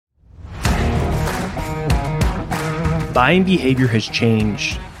Buying behavior has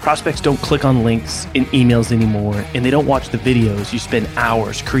changed. Prospects don't click on links in emails anymore, and they don't watch the videos you spend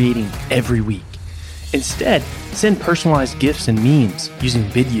hours creating every week. Instead, send personalized gifts and memes using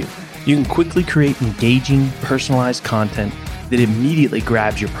Vidyou. You can quickly create engaging, personalized content that immediately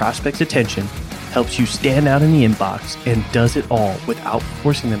grabs your prospect's attention, helps you stand out in the inbox, and does it all without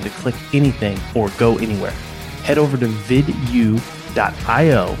forcing them to click anything or go anywhere. Head over to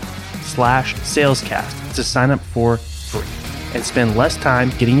vidyou.io/salescast to sign up for free and spend less time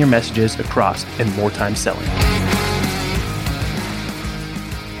getting your messages across and more time selling.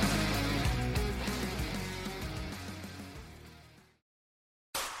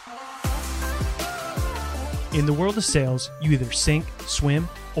 In the world of sales, you either sink, swim,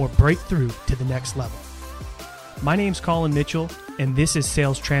 or break through to the next level. My name's Colin Mitchell, and this is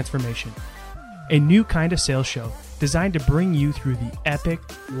Sales Transformation, a new kind of sales show designed to bring you through the epic,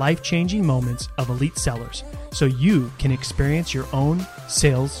 life-changing moments of elite sellers so you can experience your own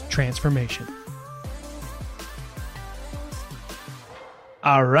sales transformation.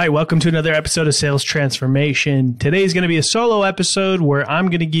 All right, welcome to another episode of Sales Transformation. Today's going to be a solo episode where I'm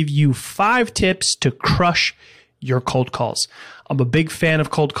going to give you 5 tips to crush your cold calls. I'm a big fan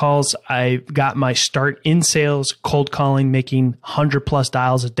of cold calls. I got my start in sales, cold calling, making 100 plus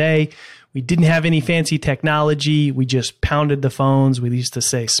dials a day. We didn't have any fancy technology. We just pounded the phones. We used to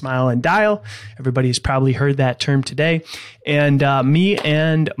say smile and dial. Everybody's probably heard that term today. And me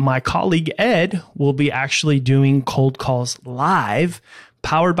and my colleague Ed will be actually doing cold calls live,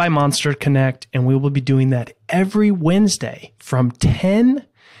 powered by Monster Connect. And we will be doing that every Wednesday from 10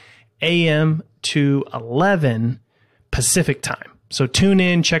 a.m. to 11 Pacific time. So tune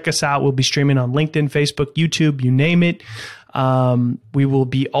in, check us out. We'll be streaming on LinkedIn, Facebook, YouTube, you name it. We will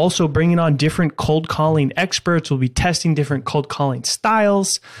be also bringing on different cold calling experts. We'll be testing different cold calling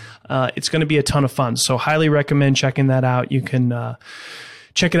styles. It's going to be a ton of fun. So highly recommend checking that out. You can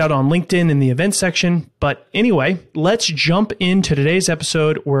check it out on LinkedIn in the events section. But anyway, let's jump into today's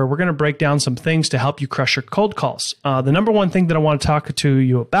episode where we're going to break down some things to help you crush your cold calls. The number one thing that I want to talk to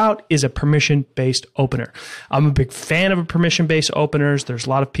you about is a permission-based opener. I'm a big fan of permission-based openers. There's a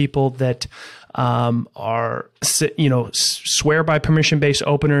lot of people that swear by permission-based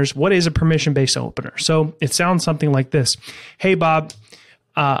openers. What is a permission-based opener? So it sounds something like this. Hey, Bob,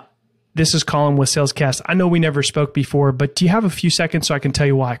 this is Colin with Salescast. I know we never spoke before, but do you have a few seconds so I can tell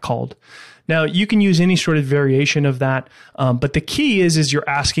you why I called? Now, you can use any sort of variation of that, but the key is you're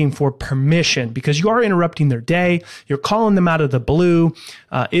asking for permission because you are interrupting their day. You're calling them out of the blue.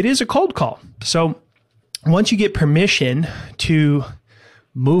 It is a cold call. So once you get permission to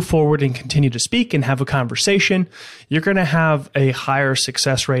move forward and continue to speak and have a conversation, you're going to have a higher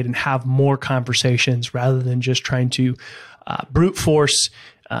success rate and have more conversations rather than just trying to brute force,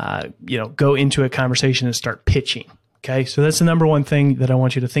 go into a conversation and start pitching. Okay. So that's the number one thing that I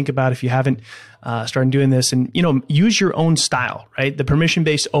want you to think about if you haven't started doing this, and, use your own style, right? The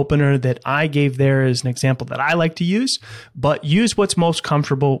permission-based opener that I gave there is an example that I like to use, but use what's most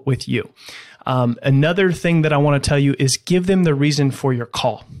comfortable with you. Another thing that I want to tell you is give them the reason for your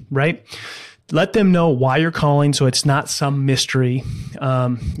call, right? Let them know why you're calling so it's not some mystery.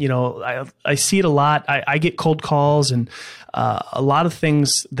 I see it a lot. I get cold calls, and a lot of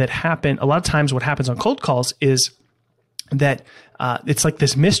things that happen. A lot of times what happens on cold calls is that it's like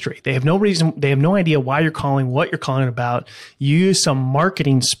this mystery. They have no reason. They have no idea why you're calling, what you're calling about. You use some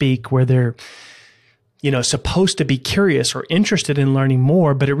marketing speak where they're supposed to be curious or interested in learning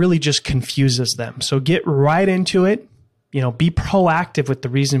more, but it really just confuses them. So get right into it. Be proactive with the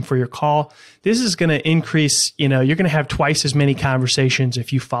reason for your call. This is going to increase, you're going to have twice as many conversations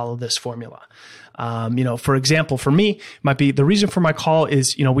if you follow this formula. For example, for me, might be the reason for my call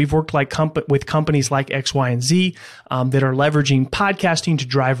is, we've worked with companies like X, Y, and Z that are leveraging podcasting to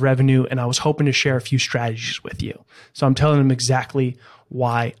drive revenue, and I was hoping to share a few strategies with you. So I'm telling them exactly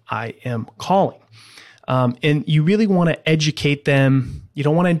why I am calling. And you really want to educate them. You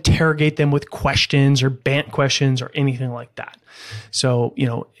don't want to interrogate them with questions or bant questions or anything like that. So,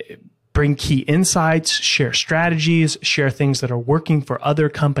 bring key insights, share strategies, share things that are working for other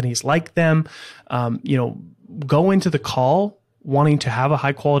companies like them. Go into the call wanting to have a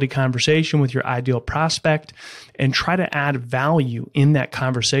high quality conversation with your ideal prospect and try to add value in that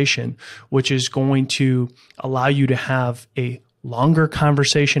conversation, which is going to allow you to have a longer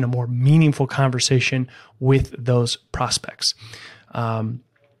conversation, a more meaningful conversation with those prospects.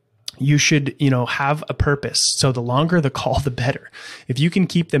 You should, have a purpose. So the longer the call, the better. If you can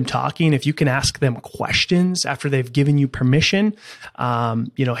keep them talking, if you can ask them questions after they've given you permission,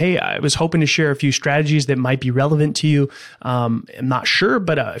 hey, I was hoping to share a few strategies that might be relevant to you. I'm not sure,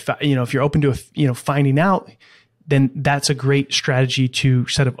 but if you're open to, finding out, then that's a great strategy to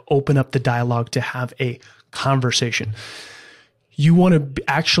sort of open up the dialogue to have a conversation. You want to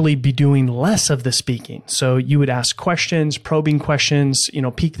actually be doing less of the speaking. So you would ask questions, probing questions,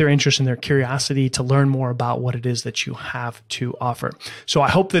 pique their interest and their curiosity to learn more about what it is that you have to offer. So I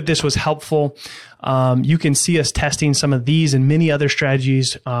hope that this was helpful. You can see us testing some of these and many other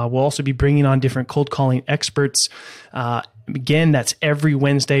strategies. We'll also be bringing on different cold calling experts. Again, that's every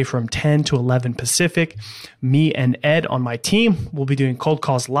Wednesday from 10 to 11 Pacific. Me and Ed on my team will be doing cold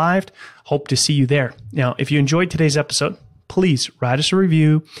calls live. Hope to see you there. Now, if you enjoyed today's episode, please write us a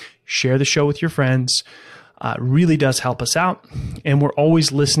review, share the show with your friends. It really does help us out. And we're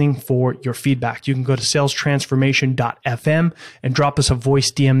always listening for your feedback. You can go to salestransformation.fm and drop us a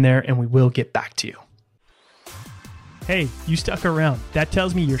voice DM there, and we will get back to you. Hey, you stuck around. That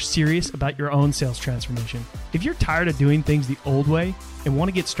tells me you're serious about your own sales transformation. If you're tired of doing things the old way and want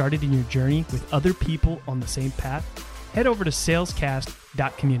to get started in your journey with other people on the same path, head over to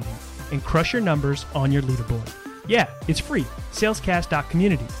salescast.community and crush your numbers on your leaderboard. Yeah, it's free,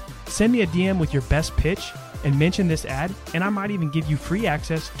 salescast.community. Send me a DM with your best pitch and mention this ad, and I might even give you free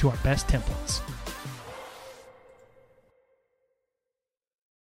access to our best templates.